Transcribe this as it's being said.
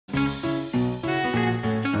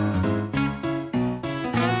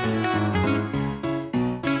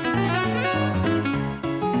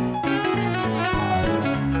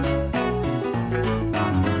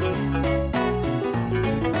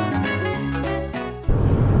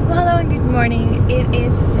morning. It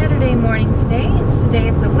is Saturday morning today. It's the day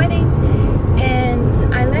of the wedding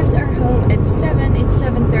and I left our home at 7. It's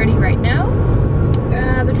 7:30 right now.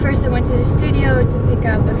 But first I went to the studio to pick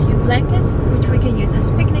up a few blankets which we can use as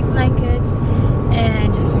picnic blankets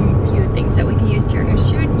and just some few things that we can use during our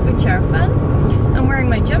shoot which are fun. I'm wearing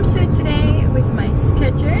my jumpsuit today with my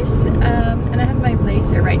Skechers and I have my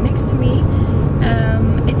blazer right next to me.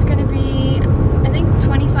 It's gonna be I think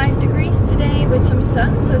 25 degrees today with some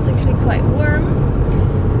sun, so it's actually quite warm.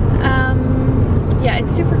 Yeah,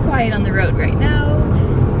 it's super quiet on the road right now,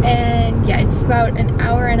 and yeah, it's about an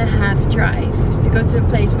hour and a half drive to go to the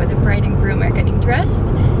place where the bride and groom are getting dressed,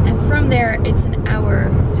 and from there it's an hour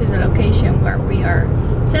to the location where we are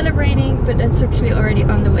celebrating, but it's actually already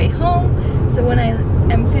on the way home. So when I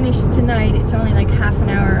am finished tonight, it's only like half an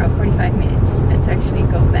hour or 45 minutes to actually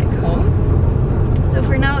go back home. So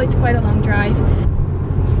for now it's quite a long drive.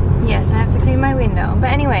 Yes, I have to clean my window.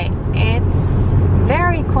 But anyway, it's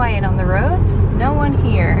very quiet on the road. No one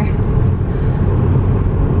here.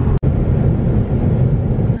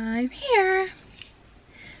 I'm here.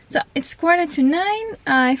 So it's 8:45.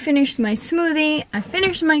 I finished my smoothie. I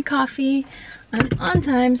finished my coffee. I'm on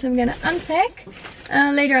time, so I'm gonna unpack.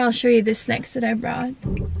 Later I'll show you the snacks that I brought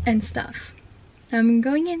and stuff. I'm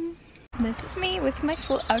going in. This is me with my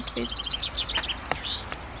full outfit.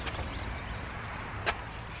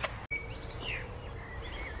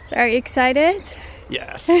 So are you excited?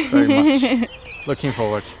 Yes, very much. Looking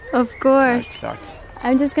forward. Of course. Let's start.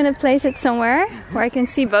 I'm just gonna place it somewhere where I can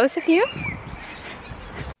see both of you.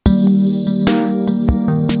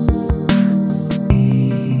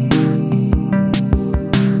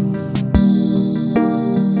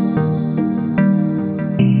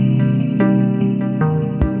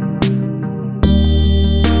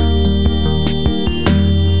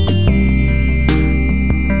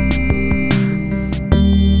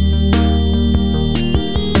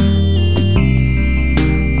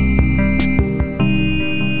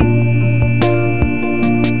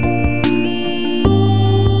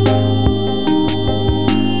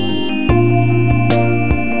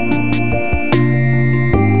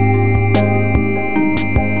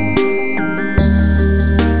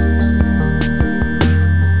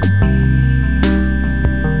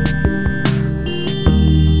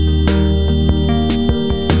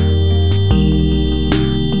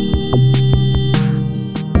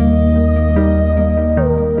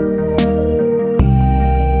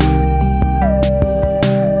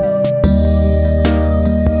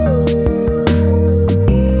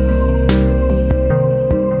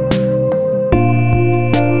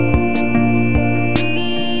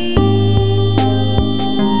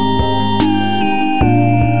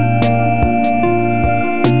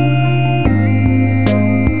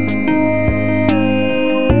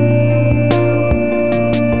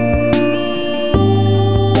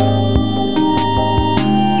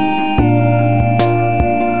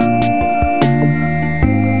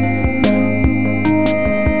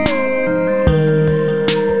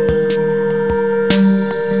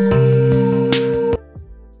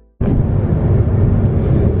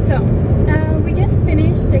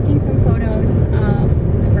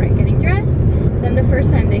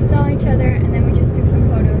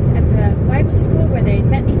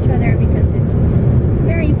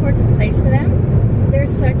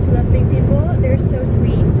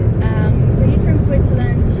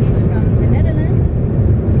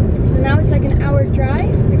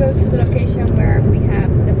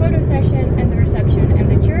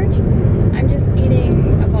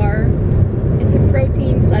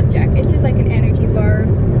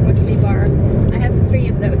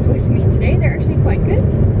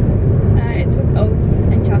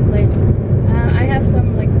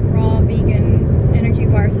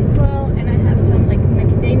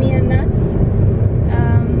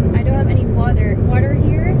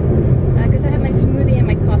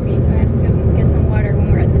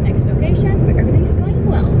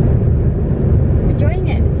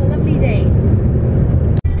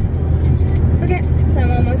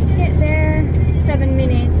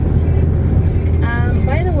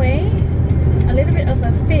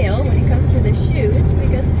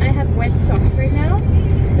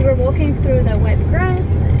 Through the wet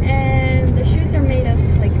grass and the shoes are made of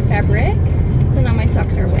like fabric, so now my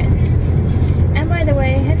socks are wet. And by the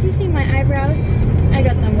way, have you seen my eyebrows? I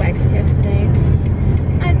got them waxed yesterday.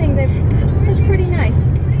 I think they look pretty nice.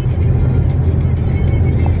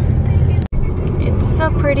 It's so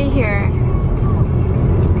pretty here.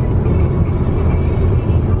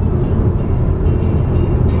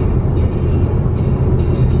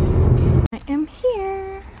 I am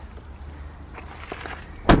here.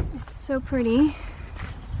 It's so pretty.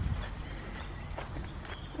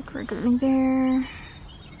 like we're going there.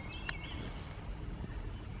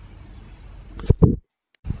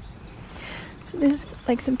 So this is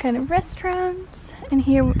like some kind of restaurant, and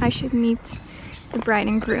here I should meet the bride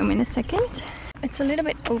and groom in a second. It's a little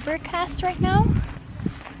bit overcast right now,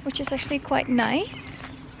 which is actually quite nice.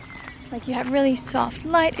 Like you have really soft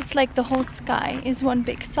light. It's like the whole sky is one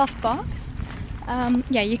big softbox.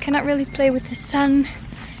 Yeah, you cannot really play with the sun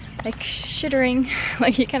like shivering.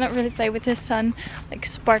 Like you cannot really play with the sun like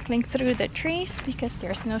sparkling through the trees because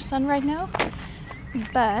there's no sun right now.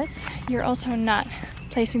 But you're also not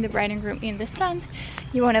placing the bride and groom in the sun.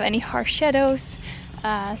 You won't have any harsh shadows,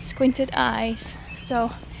 squinted eyes.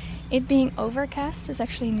 So it being overcast is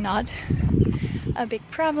actually not a big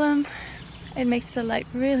problem. It makes the light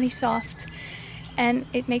really soft, and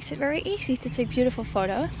it makes it very easy to take beautiful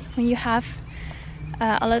photos when you have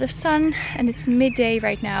a lot of sun and it's midday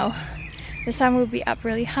right now. The sun will be up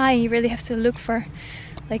really high and you really have to look for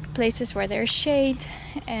like places where there's shade,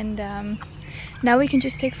 and now we can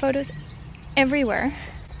just take photos everywhere,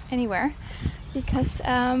 anywhere, because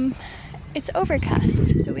it's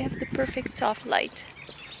overcast, so we have the perfect soft light.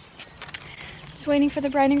 Just waiting for the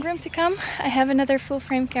bride and groom to come. I have another full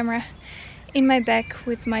frame camera in my bag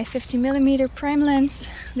with my 50mm prime lens.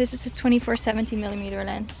 This is a 24-70mm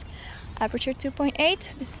lens. Aperture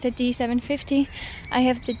 2.8. This is the D750. I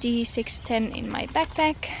have the D610 in my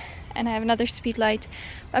backpack, and I have another speed light.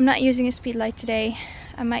 I'm not using a speed light today.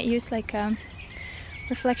 I might use like a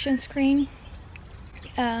reflection screen,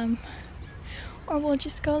 or we'll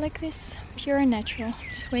just go like this, pure and natural.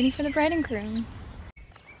 Just waiting for the bride and groom.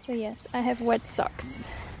 So yes, I have wet socks.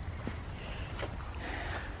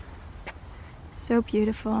 So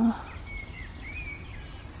beautiful.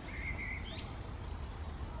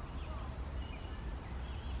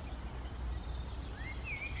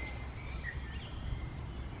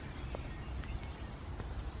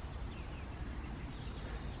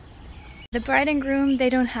 The bride and groom, they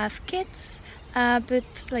don't have kids, but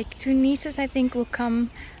like 2 nieces I think will come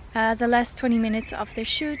the last 20 minutes of the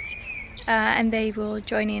shoot, and they will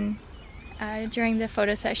join in during the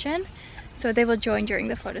photo session. So they will join during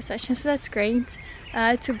the photo session, so that's great.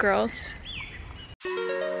 2 girls.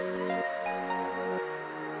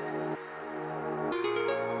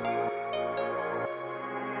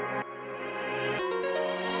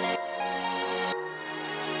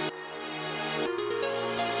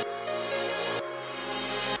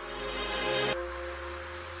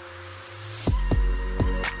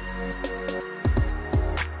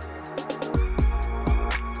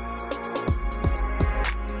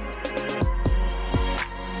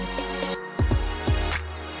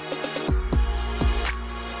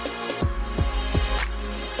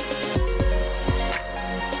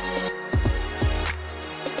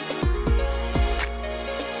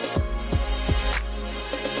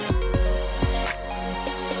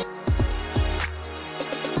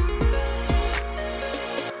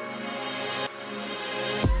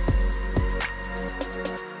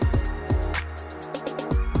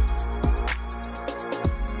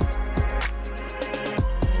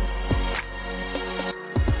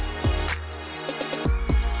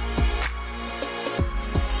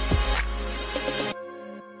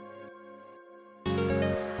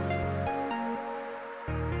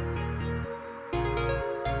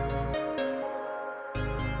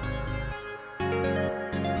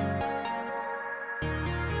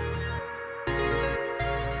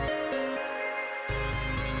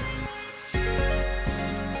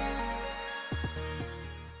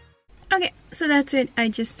 Okay, so that's it. I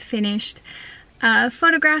just finished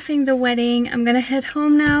photographing the wedding. I'm gonna head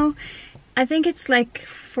home now. I think it's like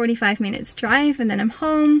 45 minutes drive and then I'm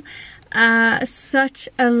home. Such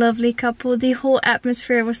a lovely couple. The whole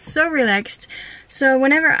atmosphere was so relaxed. So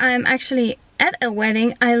whenever I'm actually at a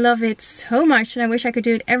wedding, I love it so much and I wish I could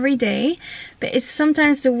do it every day. But it's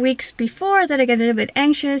sometimes the weeks before that I get a little bit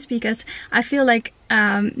anxious because I feel like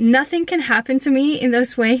nothing can happen to me in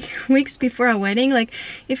those weeks before a wedding. Like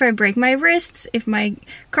if I break my wrists, if my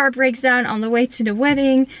car breaks down on the way to the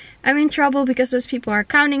wedding, I'm in trouble because those people are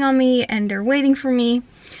counting on me and they're waiting for me.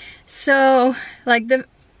 So like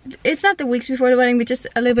it's not the weeks before the wedding, but just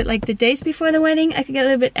a little bit like the days before the wedding, I could get a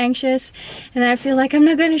little bit anxious, and then I feel like I'm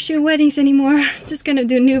not gonna shoot weddings anymore. I'm just gonna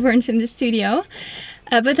do newborns in the studio.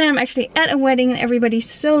 But then I'm actually at a wedding and everybody's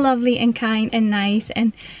so lovely and kind and nice,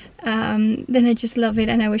 and then I just love it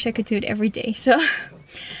and I wish I could do it every day. So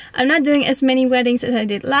I'm not doing as many weddings as I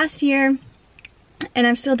did last year, and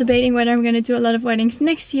I'm still debating whether I'm gonna do a lot of weddings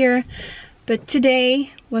next year, but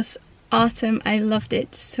today was awesome. I loved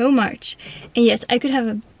it so much. And yes, I could have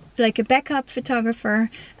a backup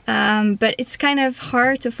photographer, but it's kind of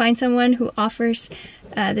hard to find someone who offers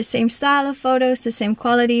the same style of photos, the same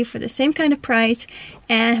quality for the same kind of price,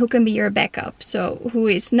 and who can be your backup. So who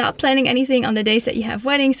is not planning anything on the days that you have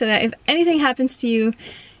weddings, so that if anything happens to you,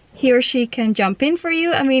 he or she can jump in for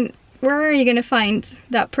you. I mean, where are you gonna find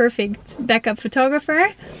that perfect backup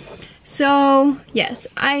photographer? So yes,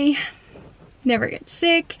 I never get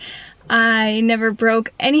sick. I never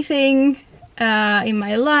broke anything in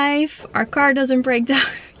my life. Our car doesn't break down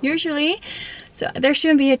usually, so there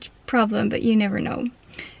shouldn't be a problem, but you never know.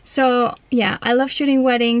 So yeah, I love shooting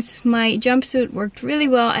weddings. My jumpsuit worked really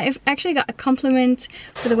well. I've actually got a compliment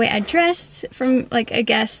for the way I dressed from like a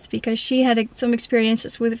guest, because she had some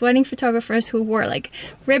experiences with wedding photographers who wore like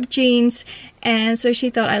ripped jeans, and so she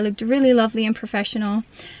thought I looked really lovely and professional.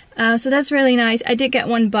 So that's really nice. I did get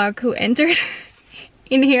one bug who entered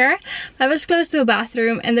in here. I was close to a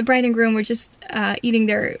bathroom, and the bride and groom were just eating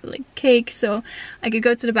their like cake, so I could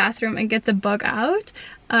go to the bathroom and get the bug out.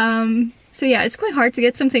 So yeah, it's quite hard to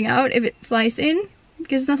get something out if it flies in,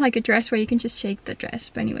 because it's not like a dress where you can just shake the dress.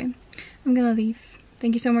 But anyway, I'm gonna leave.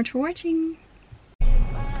 Thank you so much for watching.